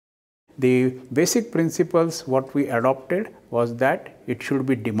The basic principles what we adopted was that it should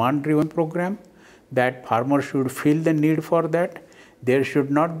be demand driven program, that farmers should feel the need for that. There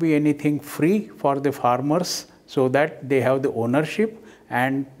should not be anything free for the farmers, so that they have the ownership,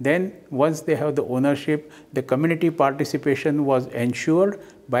 and then once they have the ownership, the community participation was ensured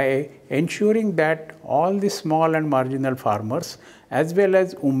by ensuring that all the small and marginal farmers as well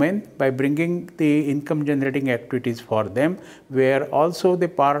as women, by bringing the income generating activities for them, were also the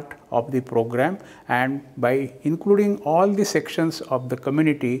part of the program, and by including all the sections of the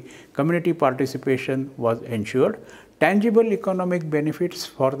community, community participation was ensured. Tangible economic benefits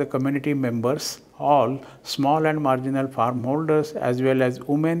for the community members, all small and marginal farm holders as well as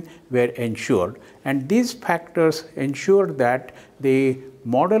women, were ensured, and these factors ensured that the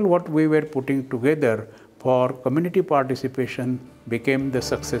model what we were putting together for community participation became the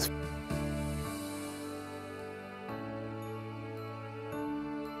success.